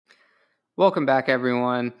Welcome back,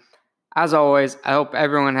 everyone. As always, I hope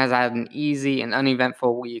everyone has had an easy and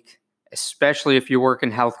uneventful week, especially if you work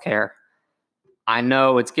in healthcare. I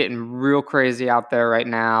know it's getting real crazy out there right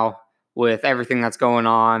now with everything that's going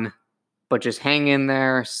on, but just hang in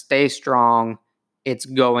there, stay strong. It's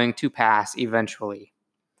going to pass eventually.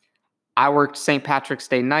 I worked St. Patrick's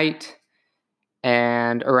Day night,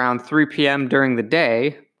 and around 3 p.m. during the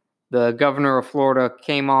day, the governor of Florida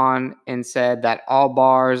came on and said that all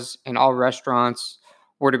bars and all restaurants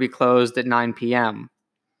were to be closed at 9 p.m.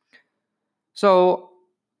 So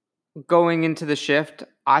going into the shift,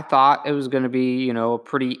 I thought it was going to be, a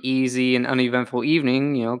pretty easy and uneventful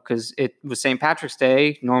evening, because it was St. Patrick's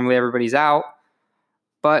Day. Normally everybody's out,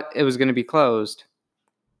 but it was going to be closed.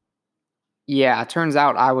 Yeah, it turns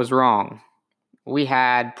out I was wrong. We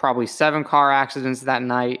had probably 7 car accidents that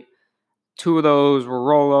night. 2 of those were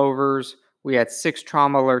rollovers. We had 6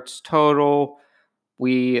 trauma alerts total.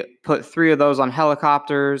 We put 3 of those on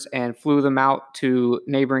helicopters and flew them out to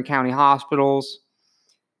neighboring county hospitals.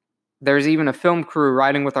 There's even a film crew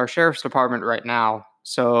riding with our sheriff's department right now.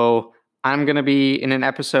 So I'm going to be in an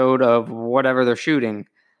episode of whatever they're shooting.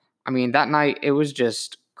 I mean, that night, it was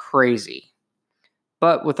just crazy.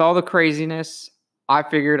 But with all the craziness, I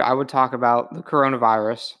figured I would talk about the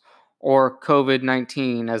coronavirus, or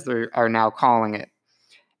COVID-19 as they are now calling it.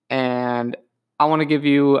 And I want to give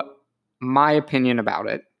you my opinion about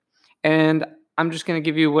it. And I'm just going to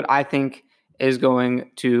give you what I think is going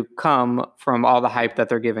to come from all the hype that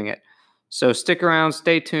they're giving it. So stick around,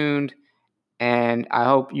 stay tuned, and I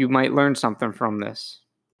hope you might learn something from this.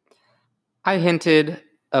 I hinted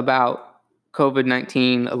about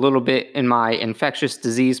COVID-19 a little bit in my infectious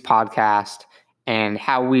disease podcast and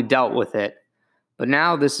how we dealt with it. But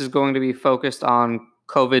now this is going to be focused on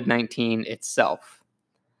COVID-19 itself.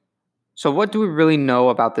 So what do we really know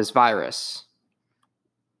about this virus?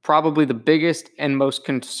 Probably the biggest and most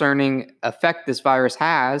concerning effect this virus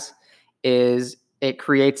has is it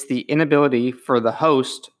creates the inability for the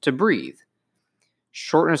host to breathe.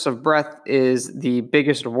 Shortness of breath is the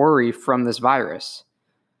biggest worry from this virus.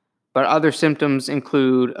 But other symptoms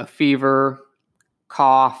include a fever,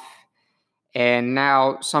 cough, and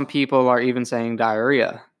now some people are even saying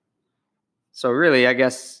diarrhea. So really, I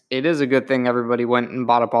guess it is a good thing everybody went and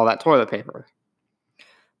bought up all that toilet paper.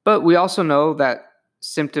 But we also know that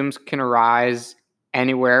symptoms can arise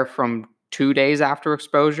anywhere from 2 days after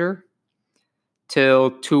exposure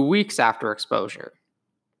till 2 weeks after exposure.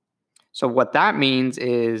 So what that means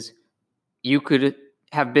is you could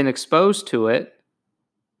have been exposed to it.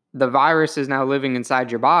 The virus is now living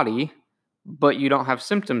inside your body, but you don't have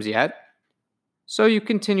symptoms yet. So you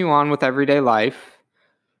continue on with everyday life.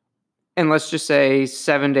 And let's just say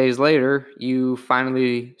 7 days later, you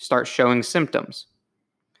finally start showing symptoms.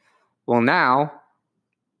 Well, now,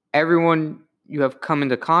 everyone you have come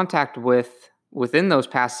into contact with within those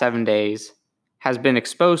past 7 days has been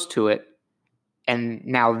exposed to it, and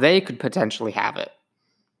now they could potentially have it.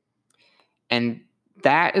 And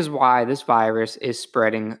that is why this virus is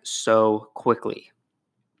spreading so quickly.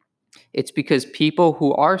 It's because people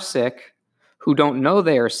who are sick, who don't know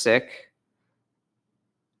they are sick,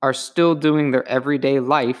 are still doing their everyday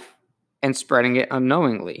life and spreading it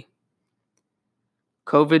unknowingly.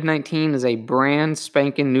 COVID-19 is a brand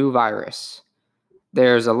spanking new virus.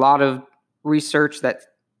 There's a lot of research that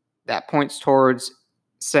points towards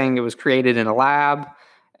saying it was created in a lab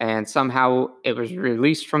and somehow it was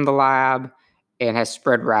released from the lab and has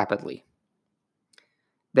spread rapidly.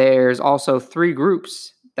 There's also 3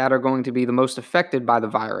 groups that are going to be the most affected by the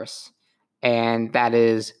virus, and that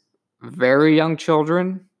is very young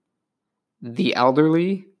children, the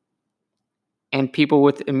elderly, and people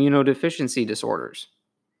with immunodeficiency disorders.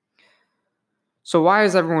 So why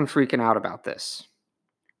is everyone freaking out about this?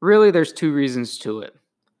 Really, there's 2 reasons to it.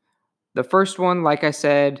 The first one, like I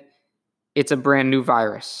said, it's a brand new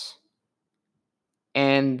virus.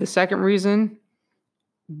 And the second reason,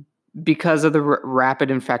 because of the rapid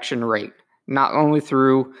infection rate, not only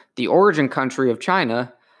through the origin country of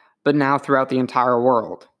China, but now throughout the entire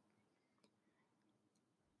world.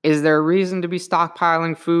 Is there a reason to be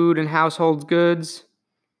stockpiling food and household goods?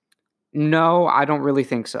 No, I don't really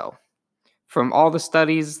think so. From all the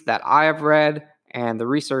studies that I have read and the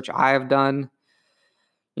research I have done,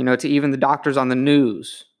 to even the doctors on the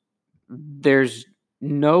news, there's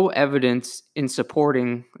no evidence in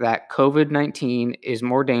supporting that COVID-19 is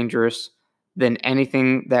more dangerous than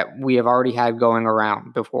anything that we have already had going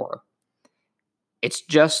around before. It's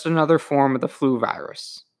just another form of the flu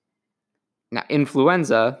virus. Now,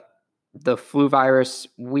 influenza, the flu virus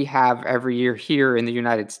we have every year here in the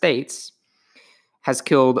United States, has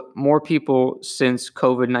killed more people since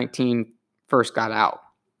COVID-19 first got out.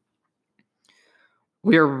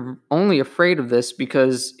 We are only afraid of this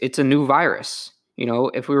because it's a new virus.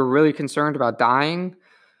 If we were really concerned about dying,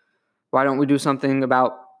 why don't we do something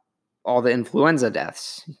about all the influenza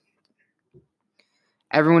deaths?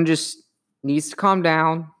 Everyone just needs to calm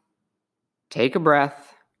down, take a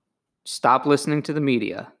breath, stop listening to the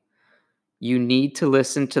media. You need to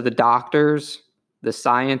listen to the doctors, the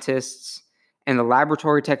scientists, and the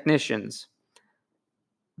laboratory technicians.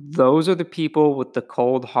 Those are the people with the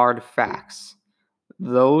cold, hard facts.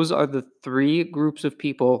 Those are the 3 groups of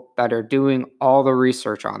people that are doing all the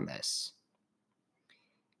research on this.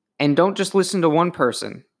 And don't just listen to one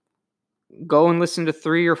person. Go and listen to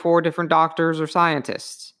 3 or 4 different doctors or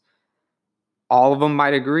scientists. All of them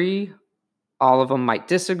might agree. All of them might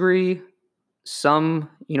disagree. Some,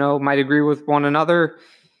 might agree with one another.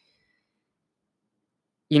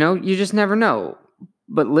 You just never know.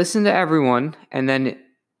 But listen to everyone, and then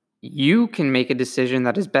you can make a decision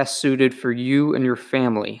that is best suited for you and your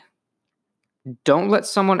family. Don't let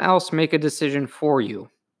someone else make a decision for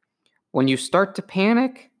you. When you start to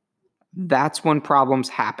panic, that's when problems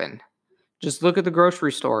happen. Just look at the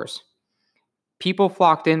grocery stores. People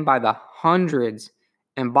flocked in by the hundreds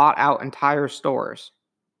and bought out entire stores.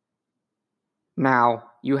 Now,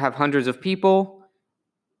 you have hundreds of people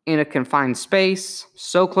in a confined space,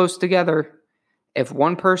 so close together. If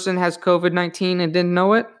one person has COVID-19 and didn't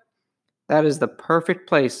know it, that is the perfect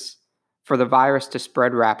place for the virus to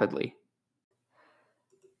spread rapidly.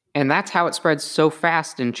 And that's how it spreads so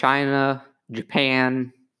fast in China,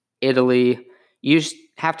 Japan, Italy. You just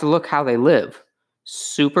have to look how they live.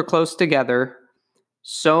 Super close together.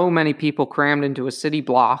 So many people crammed into a city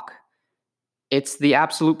block. It's the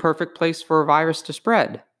absolute perfect place for a virus to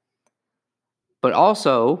spread. But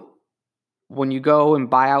also, when you go and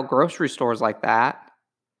buy out grocery stores like that,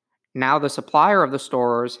 now the supplier of the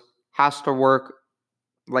stores has to work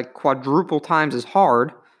like quadruple times as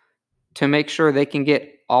hard to make sure they can get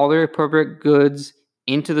all their appropriate goods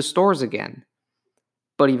into the stores again.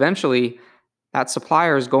 But eventually, that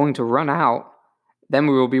supplier is going to run out. Then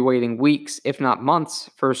we will be waiting weeks, if not months,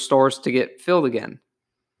 for stores to get filled again.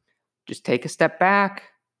 Just take a step back,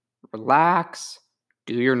 relax,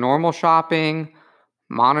 do your normal shopping,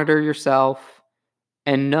 monitor yourself,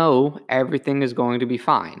 and know everything is going to be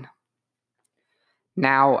fine.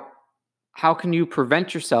 Now, how can you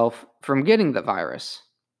prevent yourself from getting the virus?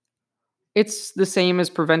 It's the same as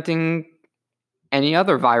preventing any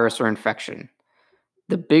other virus or infection.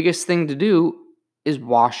 The biggest thing to do is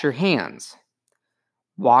wash your hands.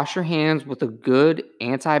 Wash your hands with a good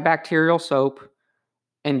antibacterial soap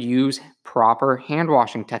and use proper hand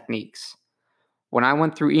washing techniques. When I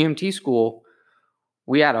went through EMT school,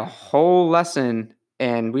 we had a whole lesson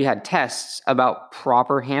and we had tests about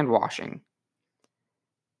proper hand washing.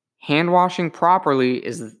 Hand washing properly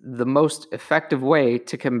is the most effective way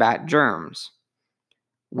to combat germs.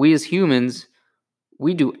 We as humans,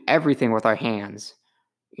 we do everything with our hands.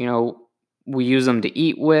 We use them to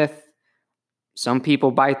eat with. Some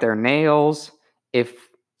people bite their nails. If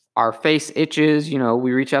our face itches,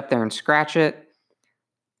 we reach up there and scratch it.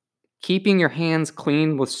 Keeping your hands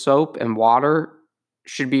clean with soap and water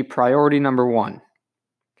should be priority number 1.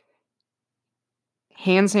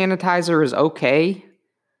 Hand sanitizer is okay.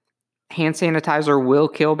 Hand sanitizer will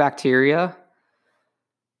kill bacteria.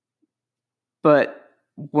 But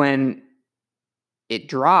when it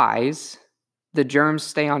dries, the germs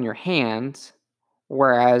stay on your hands.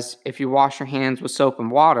 Whereas if you wash your hands with soap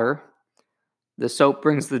and water, the soap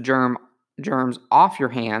brings the germs off your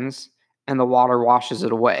hands and the water washes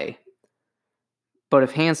it away. But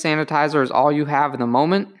if hand sanitizer is all you have in the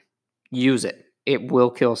moment, use it. It will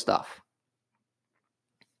kill stuff.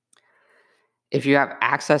 If you have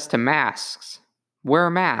access to masks, wear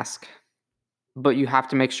a mask, but you have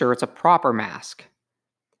to make sure it's a proper mask.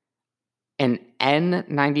 An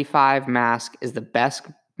N95 mask is the best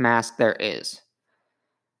mask there is.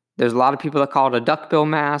 There's a lot of people that call it a duckbill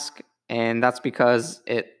mask, and that's because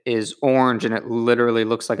it is orange and it literally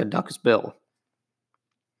looks like a duck's bill.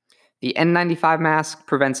 The N95 mask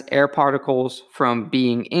prevents air particles from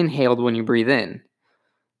being inhaled when you breathe in.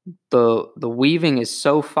 The weaving is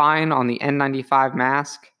so fine on the N95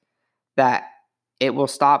 mask that it will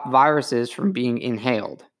stop viruses from being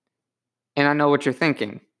inhaled. And I know what you're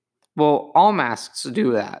thinking. Well, all masks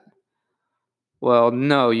do that. Well,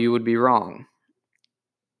 no, you would be wrong.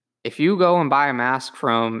 If you go and buy a mask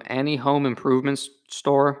from any home improvement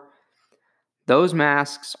store, those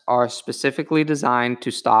masks are specifically designed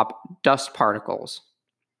to stop dust particles.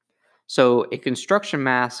 So a construction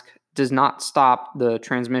mask does not stop the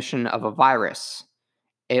transmission of a virus.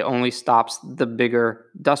 It only stops the bigger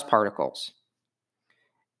dust particles.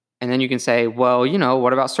 And then you can say, well,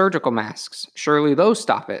 what about surgical masks? Surely those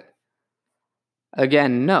stop it.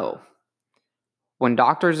 Again, no. When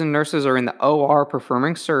doctors and nurses are in the OR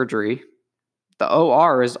performing surgery, the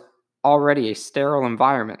OR is already a sterile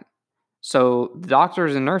environment. So the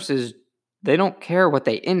doctors and nurses, they don't care what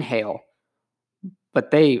they inhale,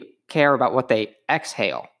 but they care about what they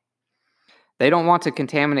exhale. They don't want to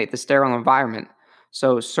contaminate the sterile environment.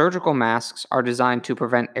 So surgical masks are designed to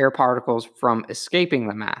prevent air particles from escaping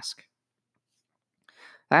the mask.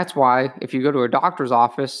 That's why if you go to a doctor's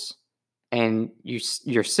office and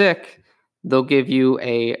you're sick, they'll give you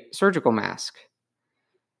a surgical mask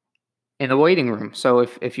in the waiting room. So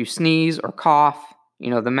if you sneeze or cough,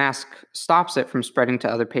 the mask stops it from spreading to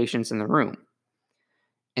other patients in the room.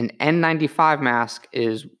 An N95 mask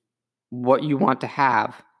is what you want to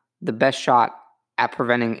have the best shot at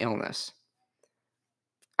preventing illness.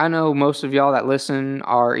 I know most of y'all that listen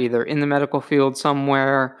are either in the medical field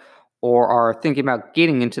somewhere or are thinking about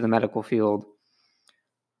getting into the medical field.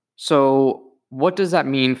 So, what does that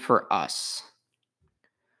mean for us?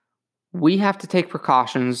 We have to take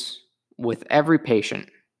precautions with every patient,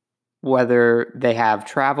 whether they have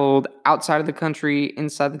traveled outside of the country,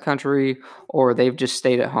 inside the country, or they've just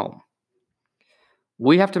stayed at home.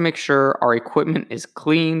 We have to make sure our equipment is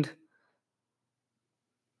cleaned,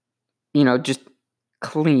 just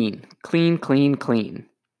clean.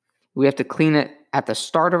 We have to clean it at the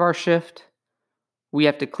start of our shift. We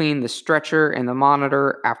have to clean the stretcher and the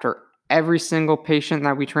monitor after every single patient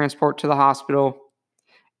that we transport to the hospital.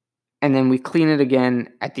 And then we clean it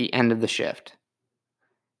again at the end of the shift.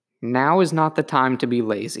 Now is not the time to be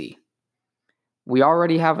lazy. We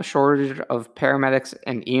already have a shortage of paramedics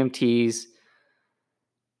and EMTs.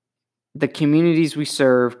 The communities we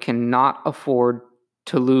serve cannot afford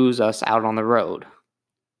to lose us out on the road.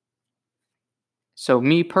 So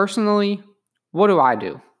me personally, what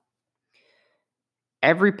do?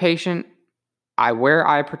 Every patient, I wear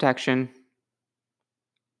eye protection,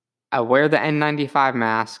 I wear the N95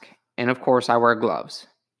 mask, and of course I wear gloves.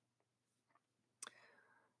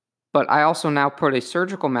 But I also now put a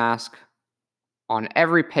surgical mask on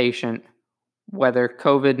every patient, whether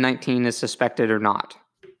COVID-19 is suspected or not.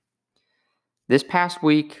 This past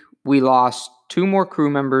week, we lost 2 more crew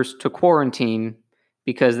members to quarantine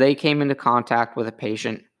because they came into contact with a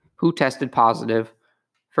patient who tested positive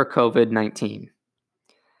for COVID-19.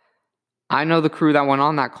 I know the crew that went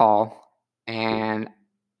on that call, and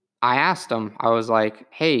I asked them, I was like,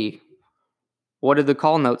 hey, what did the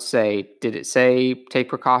call notes say? Did it say take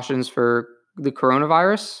precautions for the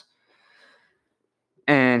coronavirus?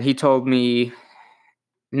 And he told me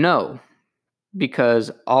no, because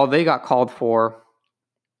all they got called for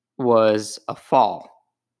was a fall.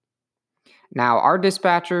 Now, our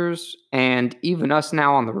dispatchers and even us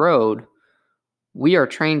now on the road, we are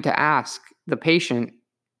trained to ask the patient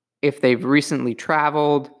if they've recently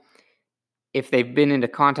traveled, if they've been into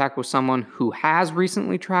contact with someone who has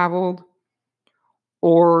recently traveled,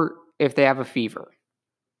 or if they have a fever.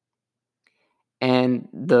 And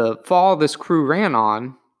the fall this crew ran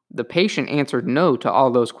on, the patient answered no to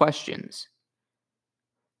all those questions.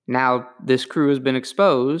 Now, this crew has been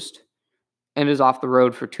exposed and is off the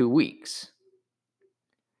road for 2 weeks.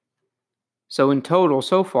 So in total,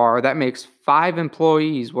 so far, that makes 5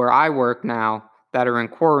 employees where I work now that are in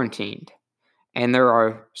quarantined. And there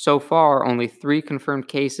are, so far, only 3 confirmed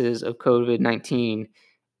cases of COVID-19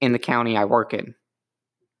 in the county I work in.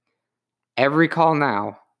 Every call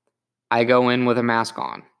now, I go in with a mask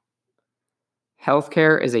on.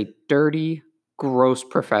 Healthcare is a dirty, gross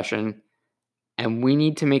profession, and we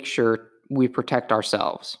need to make sure we protect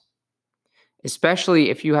ourselves. Especially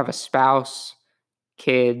if you have a spouse,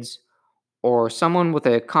 kids, or someone with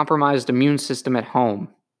a compromised immune system at home.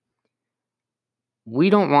 We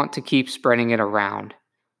don't want to keep spreading it around.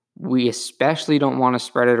 We especially don't want to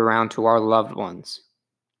spread it around to our loved ones.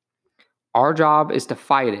 Our job is to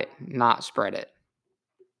fight it, not spread it.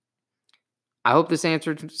 I hope this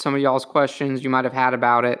answered some of y'all's questions you might have had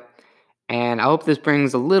about it, and I hope this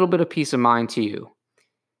brings a little bit of peace of mind to you.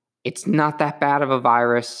 It's not that bad of a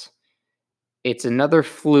virus. It's another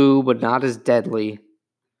flu, but not as deadly.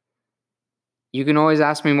 You can always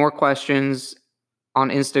ask me more questions on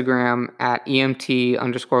Instagram at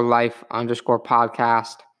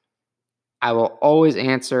EMT_life_podcast. I will always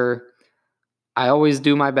answer. I always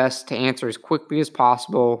do my best to answer as quickly as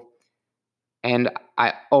possible. And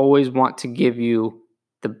I always want to give you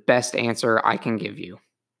the best answer I can give you.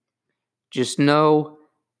 Just know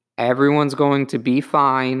everyone's going to be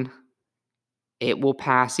fine. It will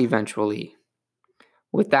pass eventually.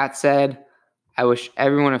 With that said, I wish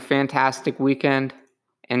everyone a fantastic weekend,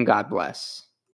 and God bless.